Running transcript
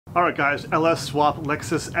Alright guys, LS Swap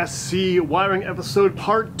Lexus SC wiring episode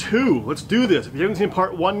part 2. Let's do this. If you haven't seen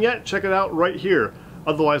part 1 yet, check it out right here.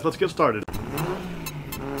 Otherwise, let's get started.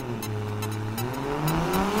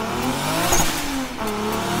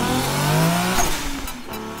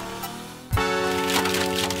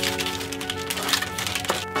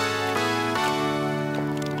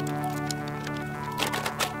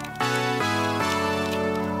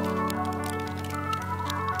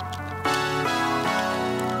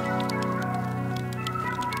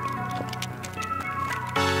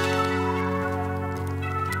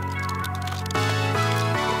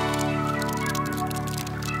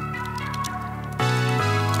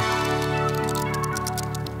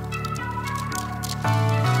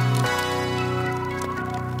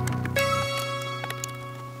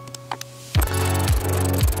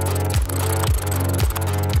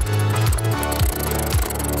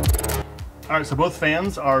 Alright, so both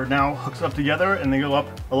fans are now hooked up together and they go up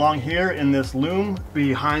along here in this loom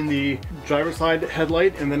behind the driver's side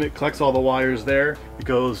headlight, and then it collects all the wires there. It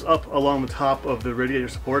goes up along the top of the radiator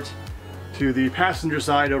supports to the passenger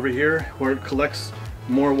side over here where it collects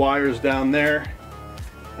more wires down there.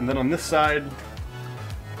 And then on this side,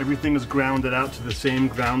 everything is grounded out to the same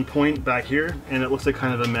ground point back here, and it looks like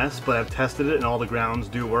kind of a mess, but I've tested it and all the grounds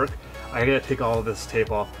do work. I gotta take all of this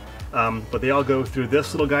tape off. But they all go through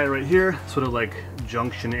this little guy right here, sort of like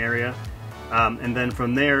junction area. And then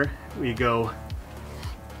from there, we go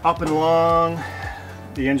up and along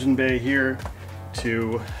the engine bay here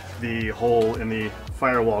to the hole in the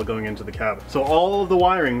firewall going into the cabin. So all of the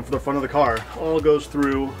wiring for the front of the car all goes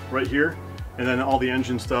through right here, and then all the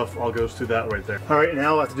engine stuff all goes through that right there. Alright,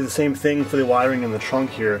 now I have to do the same thing for the wiring in the trunk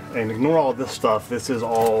here, and ignore all this stuff. This is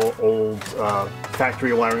all old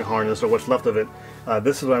factory wiring harness, or what's left of it.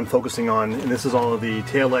 This is what I'm focusing on, and this is all of the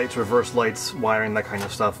tail lights, reverse lights, wiring, that kind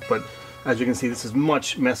of stuff. But as you can see, this is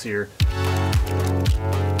much messier.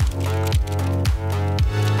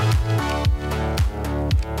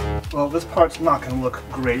 Well, this part's not going to look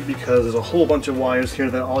great because there's a whole bunch of wires here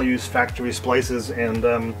that all use factory splices, and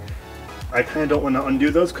I kind of don't want to undo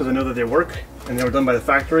those because I know that they work and they were done by the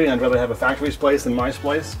factory, and I'd rather have a factory splice than my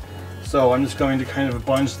splice. So I'm just going to kind of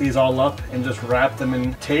bunch these all up and just wrap them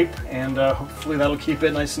in tape, and hopefully that'll keep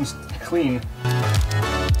it nice and clean.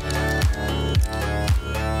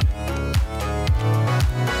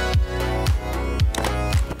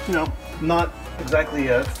 You know, not exactly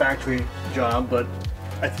a factory job, but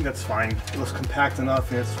I think that's fine. It looks compact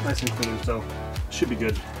enough and it's nice and clean, so it should be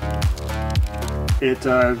good. It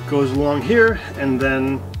goes along here, and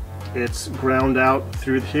then it's ground out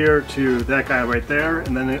through here to that guy right there,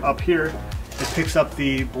 and then up here it picks up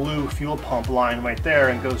the blue fuel pump line right there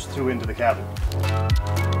and goes through into the cabin.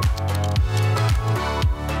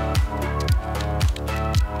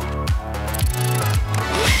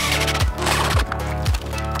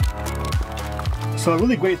 So a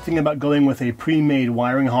really great thing about going with a pre-made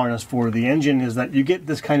wiring harness for the engine is that you get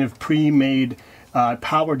this kind of pre-made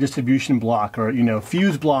power distribution block, or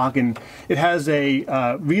fuse block, and it has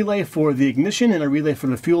a relay for the ignition and a relay for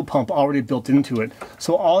the fuel pump already built into it.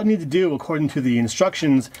 So all I need to do, according to the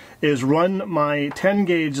instructions, is run my 10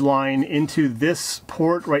 gauge line into this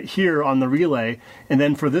port right here on the relay, and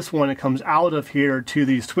then for this one it comes out of here to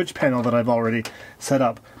the switch panel that I've already set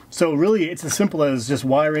up. So really it's as simple as just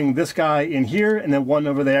wiring this guy in here and then one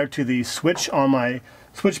over there to the switch on my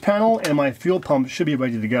switch panel, and my fuel pump should be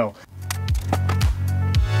ready to go.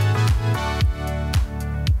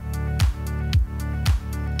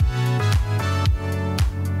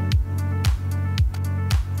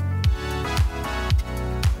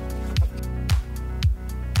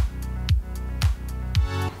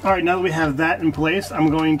 Alright, now that we have that in place, I'm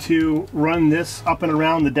going to run this up and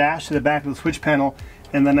around the dash to the back of the switch panel,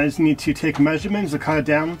 and then I just need to take measurements to cut it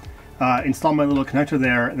down, install my little connector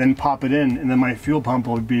there, and then pop it in, and then my fuel pump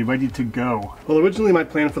will be ready to go. Well, originally my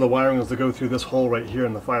plan for the wiring was to go through this hole right here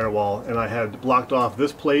in the firewall, and I had blocked off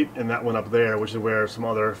this plate and that one up there, which is where some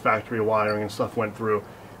other factory wiring and stuff went through.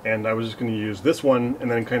 And I was just going to use this one and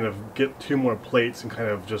then kind of get 2 more plates and kind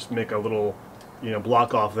of just make a little,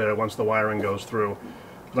 block off there once the wiring goes through.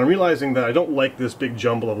 But I'm realizing that I don't like this big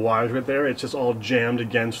jumble of wires right there. It's just all jammed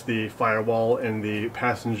against the firewall and the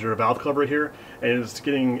passenger valve cover here, and it's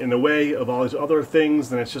getting in the way of all these other things,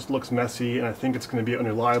 and it just looks messy, and I think it's going to be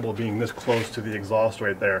unreliable being this close to the exhaust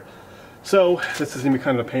right there. So this is going to be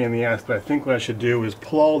kind of a pain in the ass, but I think what I should do is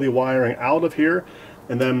pull all the wiring out of here,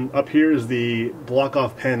 and then up here is the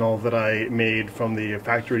block-off panel that I made from the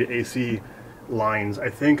factory AC lines. I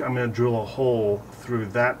think I'm going to drill a hole through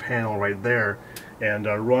that panel right there and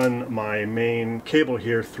run my main cable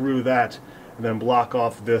here through that, and then block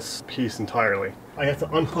off this piece entirely. I have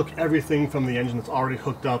to unhook everything from the engine that's already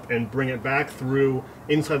hooked up and bring it back through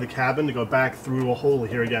inside the cabin to go back through a hole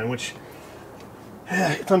here again, which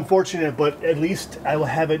it's unfortunate, but at least I will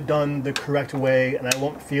have it done the correct way and I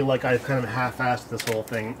won't feel like I've kind of half-assed this whole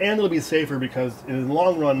thing. And it'll be safer because in the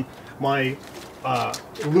long run, my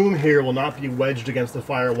loom here will not be wedged against the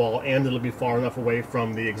firewall, and it'll be far enough away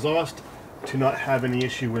from the exhaust to not have any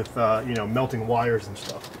issue with you know, melting wires and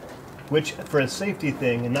stuff. Which, for a safety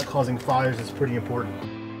thing and not causing fires, is pretty important.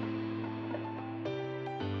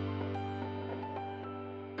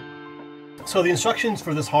 So the instructions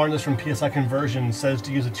for this harness from PSI Conversion says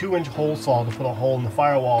to use a 2-inch hole saw to put a hole in the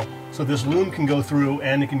firewall so this loom can go through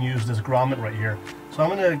and it can use this grommet right here. So I'm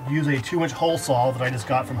going to use a 2-inch hole saw that I just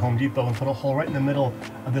got from Home Depot and put a hole right in the middle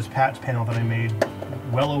of this patch panel that I made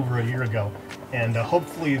well over a year ago. And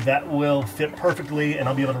hopefully that will fit perfectly and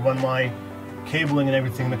I'll be able to run my cabling and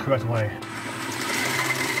everything the correct way.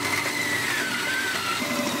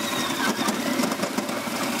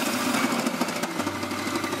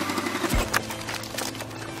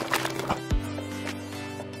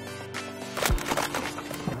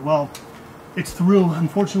 Well, it's through.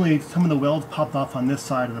 Unfortunately, some of the welds popped off on this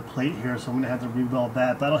side of the plate here, so I'm going to have to re-weld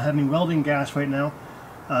that. But I don't have any welding gas right now,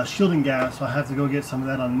 shielding gas, so I have to go get some of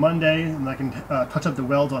that on Monday, and I can touch up the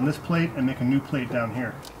welds on this plate and make a new plate down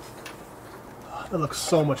here. That looks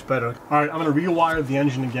so much better. Alright, I'm going to rewire the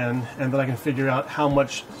engine again, and then I can figure out how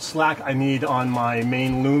much slack I need on my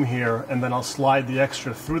main loom here, and then I'll slide the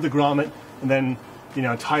extra through the grommet, and then, you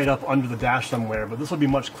know, tie it up under the dash somewhere. But this will be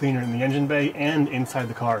much cleaner in the engine bay and inside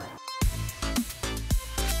the car.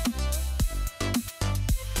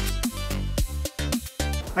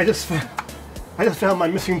 I just found my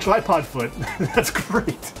missing tripod foot. That's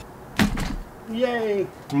great. Yay!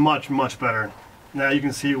 Much, much better. Now you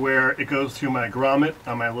can see where it goes through my grommet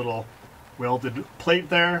on my little welded plate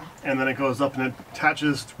there, and then it goes up and it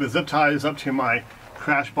attaches with zip ties up to my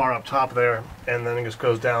crash bar up top there, and then it just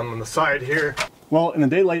goes down on the side here. Well, in the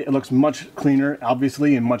daylight it looks much cleaner,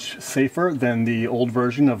 obviously, and much safer than the old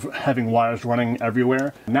version of having wires running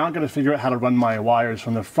everywhere. Now I'm going to figure out how to run my wires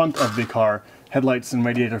from the front of the car, headlights and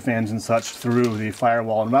radiator fans and such, through the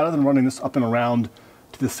firewall. And rather than running this up and around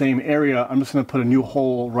to the same area, I'm just going to put a new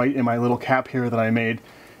hole right in my little cap here that I made.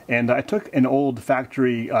 And I took an old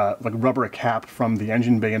factory like rubber cap from the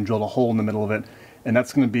engine bay and drilled a hole in the middle of it. And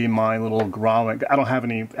that's going to be my little grommet. I don't have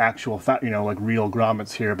any actual, you know, like real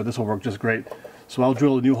grommets here, but this will work just great. So I'll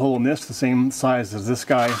drill a new hole in this, the same size as this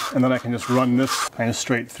guy, and then I can just run this kind of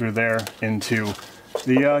straight through there into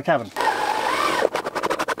the cabin.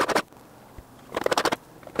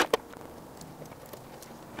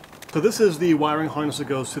 So this is the wiring harness that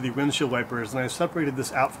goes to the windshield wipers, and I separated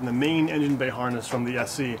this out from the main engine bay harness from the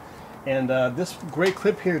SC. And this gray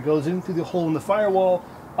clip here goes in through the hole in the firewall,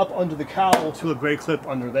 up under the cowl to a gray clip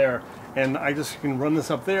under there. And I just can run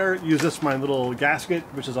this up there, use this for my little gasket,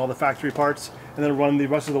 which is all the factory parts, and then run the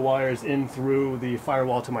rest of the wires in through the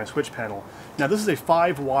firewall to my switch panel. Now this is a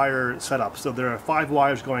 5-wire setup, so there are 5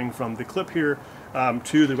 wires going from the clip here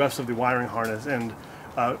to the rest of the wiring harness. And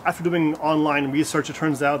after doing online research, it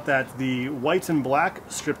turns out that the white and black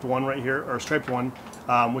stripped one right here, or striped one,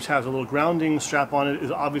 which has a little grounding strap on it,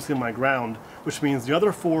 is obviously my ground, which means the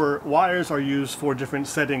other 4 wires are used for different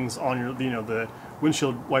settings on your, you know, the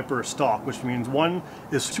windshield wiper stalk, which means one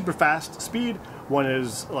is super fast speed, one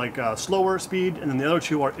is like slower speed, and then the other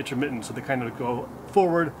 2 are intermittent, so they kind of go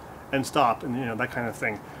forward and stop, and you know, that kind of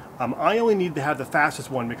thing. I only need to have the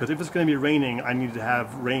fastest one because if it's going to be raining, I need to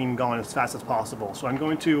have rain going as fast as possible. So I'm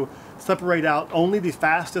going to separate out only the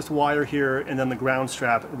fastest wire here and then the ground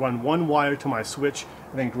strap, run 1 wire to my switch,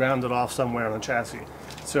 and then ground it off somewhere on the chassis.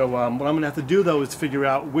 So what I'm going to have to do though is figure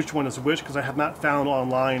out which one is which, because I have not found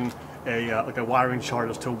online like a wiring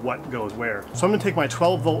chart as to what goes where. So I'm going to take my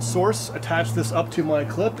 12-volt source, attach this up to my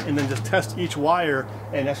clip, and then just test each wire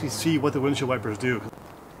and actually see what the windshield wipers do.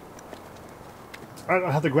 Alright,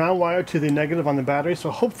 I have the ground wire to the negative on the battery,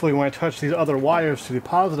 so hopefully when I touch these other wires to the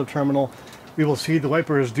positive terminal, we will see the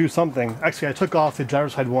wipers do something. Actually, I took off the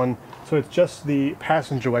driver's side one, so it's just the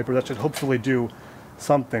passenger wiper that should hopefully do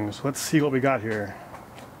something. So let's see what we got here.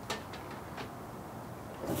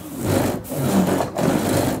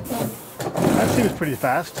 That seems pretty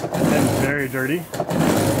fast and very dirty.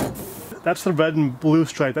 That's the red and blue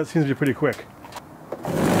stripe. That seems to be pretty quick.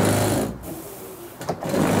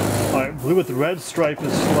 Alright, blue with the red stripe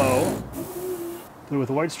is slow. Blue with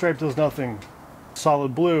the white stripe does nothing.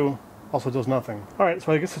 Solid blue also does nothing. Alright,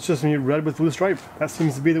 so I guess it's just me red with blue stripe. That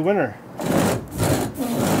seems to be the winner.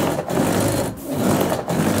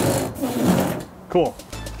 Cool.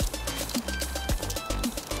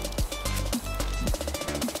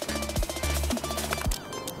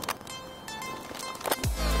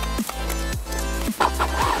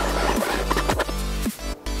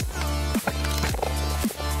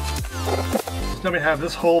 So now we have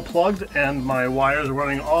this hole plugged and my wires are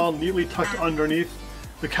running all neatly tucked underneath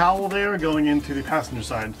the cowl there going into the passenger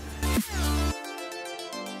side.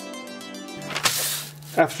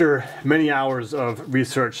 After many hours of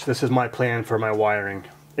research, this is my plan for my wiring.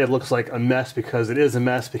 It looks like a mess because it is a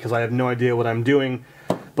mess because I have no idea what I'm doing,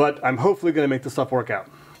 but I'm hopefully going to make this stuff work out.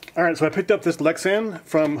 Alright, so I picked up this Lexan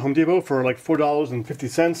from Home Depot for like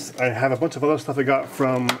 $4.50. I have a bunch of other stuff I got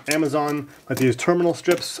from Amazon, like these terminal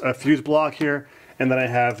strips, a fuse block here, and then I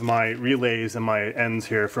have my relays and my ends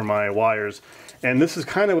here for my wires. And this is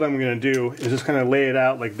kind of what I'm going to do, is just kind of lay it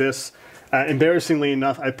out like this. Embarrassingly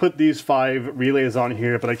enough, I put these 5 relays on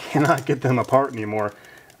here, but I cannot get them apart anymore.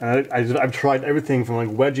 I've tried everything from like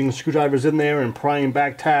wedging screwdrivers in there and prying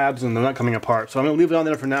back tabs, and they're not coming apart. So I'm going to leave it on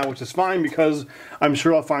there for now, which is fine because I'm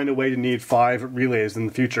sure I'll find a way to need 5 relays in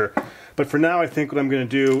the future. But for now, I think what I'm going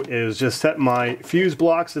to do is just set my fuse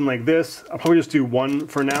blocks in like this. I'll probably just do 1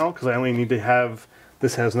 for now because I only need to have,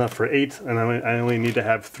 this has enough for 8, and I only need to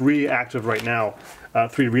have 3 active right now,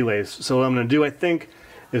 3 relays. So what I'm going to do, I think,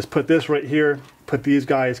 is put this right here, put these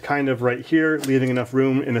guys kind of right here, leaving enough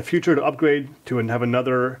room in the future to upgrade to have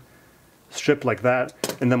another strip like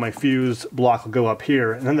that, and then my fuse block will go up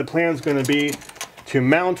here. And then the plan is going to be to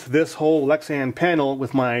mount this whole Lexan panel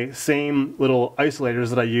with my same little isolators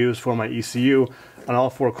that I use for my ECU on all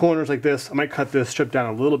 4 corners like this. I might cut this strip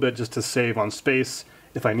down a little bit just to save on space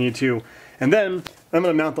if I need to. And then I'm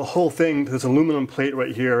going to mount the whole thing to this aluminum plate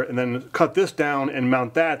right here, and then cut this down and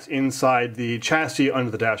mount that inside the chassis under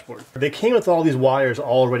the dashboard. They came with all these wires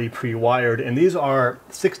already pre-wired, and these are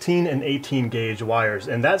 16 and 18 gauge wires,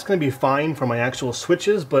 and that's going to be fine for my actual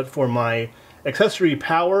switches, but for my accessory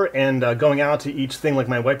power and going out to each thing like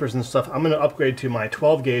my wipers and stuff, I'm going to upgrade to my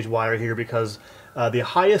 12 gauge wire here because the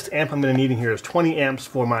highest amp I'm going to need in here is 20 amps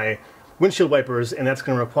for my windshield wipers, and that's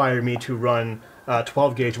going to require me to run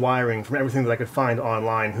 12 gauge wiring from everything that I could find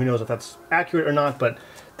online. Who knows if that's accurate or not, but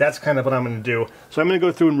that's kind of what I'm going to do. So I'm going to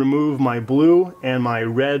go through and remove my blue and my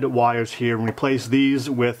red wires here and replace these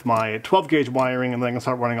with my 12 gauge wiring, and then I'm going to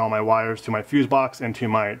start running all my wires to my fuse box and to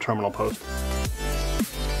my terminal post.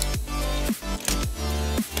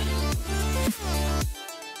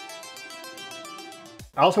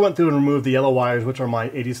 I also went through and removed the yellow wires, which are my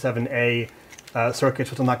 87A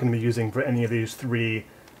circuits, which I'm not going to be using for any of these 3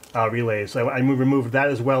 relays. So I removed that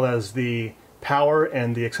as well as the power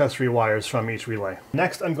and the accessory wires from each relay.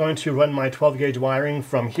 Next, I'm going to run my 12 gauge wiring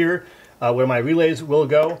from here, where my relays will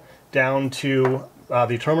go, down to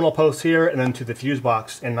the terminal post here, and then to the fuse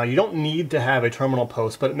box. And now you don't need to have a terminal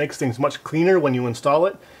post, but it makes things much cleaner when you install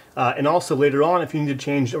it. And also later on, if you need to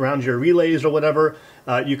change around your relays or whatever,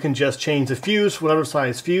 you can just change the fuse, whatever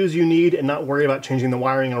size fuse you need, and not worry about changing the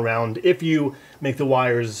wiring around if you make the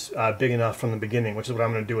wires big enough from the beginning, which is what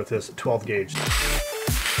I'm going to do with this 12 gauge.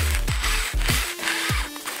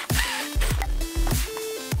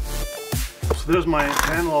 So there's my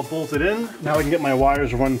panel all bolted in. Now I can get my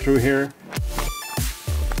wires run through here.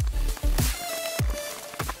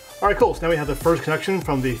 Alright, cool. So now we have the first connection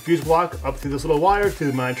from the fuse block up through this little wire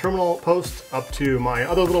to my terminal post, up to my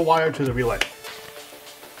other little wire to the relay.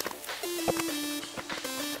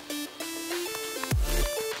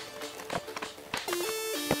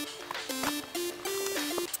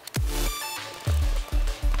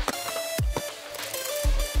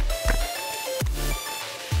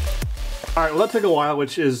 Alright, well that took a while,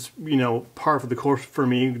 which is, you know, par for the course for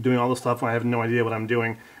me, doing all this stuff when I have no idea what I'm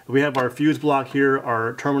doing. We have our fuse block here,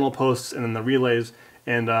 our terminal posts, and then the relays,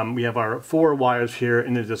 and we have our 4 wires here,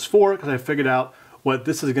 and it is 4 because I figured out what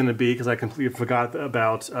this is going to be because I completely forgot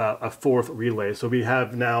about a 4th relay. So we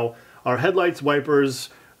have now our headlights, wipers,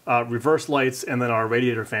 reverse lights, and then our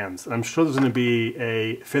radiator fans. And I'm sure there's going to be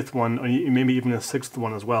a 5th one, or maybe even a 6th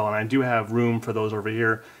one as well, and I do have room for those over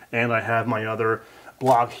here, and I have my other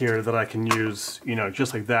block here that I can use, you know,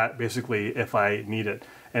 just like that, basically, if I need it.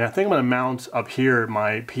 And I think I'm going to mount up here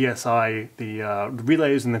my PSI, the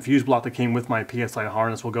relays and the fuse block that came with my PSI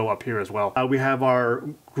harness will go up here as well. We have our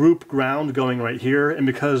group ground going right here, and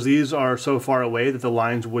because these are so far away that the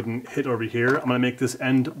lines wouldn't hit over here, I'm going to make this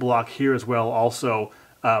end block here as well also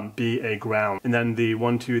be a ground. And then the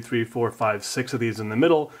 1, 2, 3, 4, 5, 6 of these in the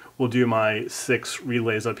middle will do my 6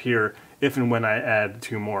 relays up here if and when I add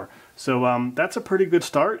 2 more. So that's a pretty good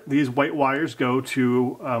start. These white wires go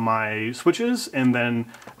to my switches, and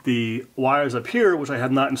then the wires up here, which I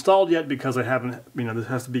have not installed yet because I haven't, you know, this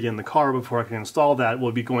has to be in the car before I can install that,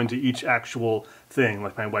 will be going to each actual thing,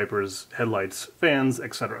 like my wipers, headlights, fans,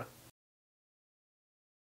 etc.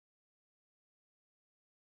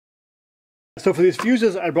 So for these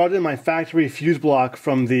fuses, I brought in my factory fuse block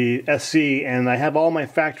from the SC, and I have all my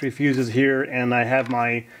factory fuses here, and I have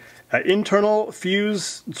my internal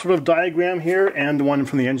fuse sort of diagram here, and one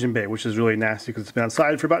from the engine bay, which is really nasty because it's been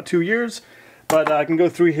outside for about 2 years. But I can go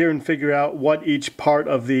through here and figure out what each part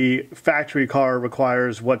of the factory car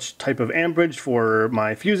requires, what type of amperage for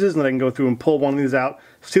my fuses, and then I can go through and pull one of these out,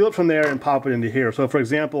 steal it from there, and pop it into here. So for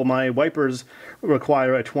example, my wipers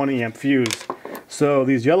require a 20 amp fuse. So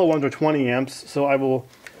these yellow ones are 20 amps, so I will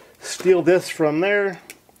steal this from there,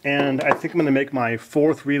 and I think I'm going to make my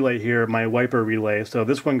fourth relay here my wiper relay. So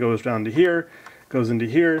this one goes down to here, goes into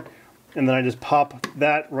here, and then I just pop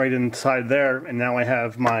that right inside there, and now I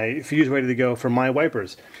have my fuse ready to go for my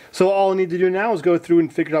wipers. So all I need to do now is go through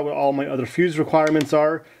and figure out what all my other fuse requirements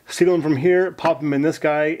are, steal them from here, pop them in this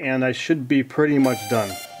guy, and I should be pretty much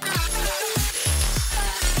done.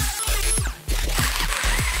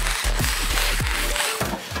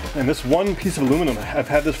 And this one piece of aluminum, I've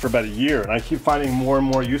had this for about a year, and I keep finding more and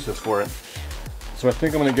more uses for it. So I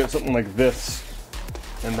think I'm going to get something like this,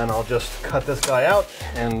 and then I'll just cut this guy out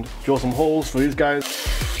and drill some holes for these guys.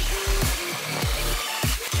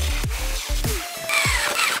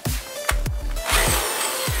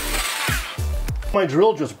 My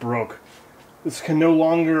drill just broke. This can no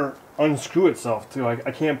longer unscrew itself too.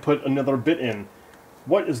 I can't put another bit in.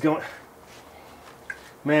 What is going...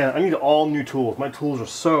 Man, I need all new tools. My tools are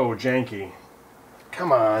so janky.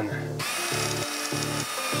 Come on.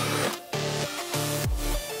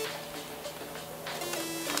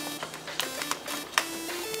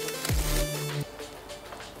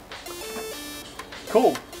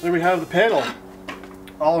 Cool. There we have the panel.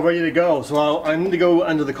 All ready to go. So I need to go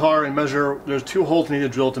under the car and measure. There's 2 holes I need to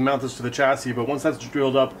drill to mount this to the chassis, but once that's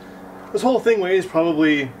drilled up, this whole thing weighs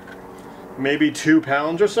probably maybe 2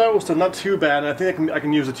 pounds or so, so not too bad. And I think I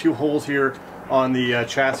can use the 2 holes here on the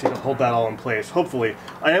chassis to hold that all in place, hopefully.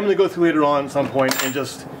 I am going to go through later on at some point and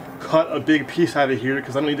just cut a big piece out of here,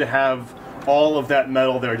 because I don't need to have all of that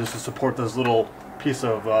metal there just to support this little piece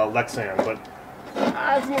of Lexan, but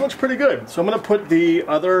I think it looks pretty good. So I'm going to put the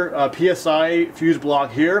other PSI fuse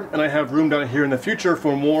block here, and I have room down here in the future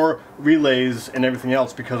for more relays and everything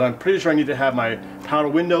else, because I'm pretty sure I need to have my power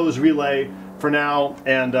windows relay for now,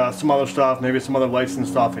 and some other stuff, maybe some other lights and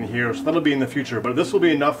stuff in here, so that'll be in the future, but this will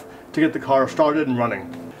be enough to get the car started and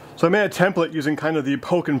running. So I made a template using kind of the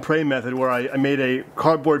poke and pray method, where I made a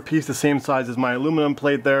cardboard piece the same size as my aluminum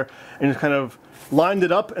plate there, and just kind of lined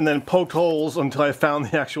it up and then poked holes until I found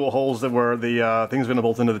the actual holes that were the things going to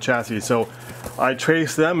bolt into the chassis. So I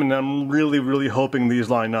traced them, and I'm really hoping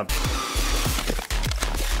these line up.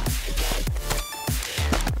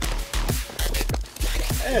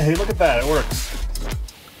 Hey, look at that, it works.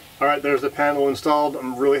 Alright, there's the panel installed.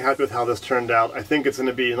 I'm really happy with how this turned out. I think it's going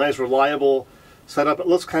to be a nice, reliable setup. It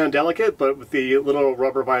looks kind of delicate, but with the little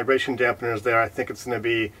rubber vibration dampeners there, I think it's going to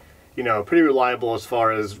be, you know, pretty reliable as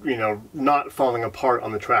far as, you know, not falling apart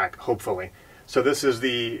on the track, hopefully. So this is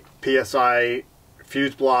the PSI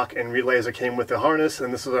fuse block and relays that came with the harness,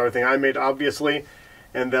 and this is everything I made, obviously.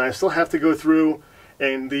 And then I still have to go through,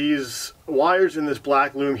 and these wires in this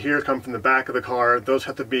black loom here come from the back of the car. Those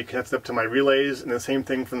have to be connected up to my relays, and the same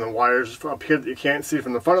thing from the wires up here that you can't see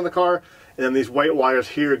from the front of the car. And then these white wires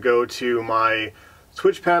here go to my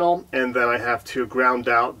switch panel, and then I have to ground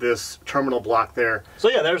out this terminal block there. So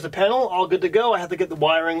yeah, there's the panel, all good to go. I have to get the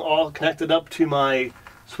wiring all connected up to my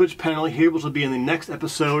switch panel here, which will be in the next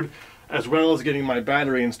episode, as well as getting my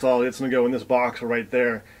battery installed. It's going to go in this box right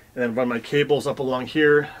there, and then run my cables up along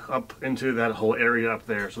here, up into that whole area up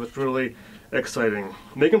there. So it's really exciting.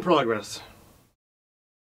 Making progress.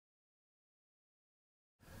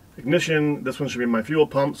 Ignition, this one should be my fuel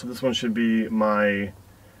pump, so this one should be my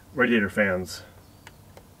radiator fans.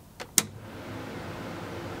 Can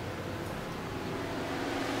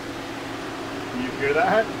you hear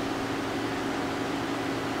that?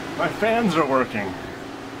 My fans are working.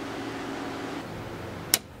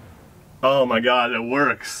 Oh my god, it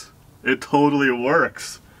works. It totally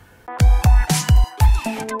works.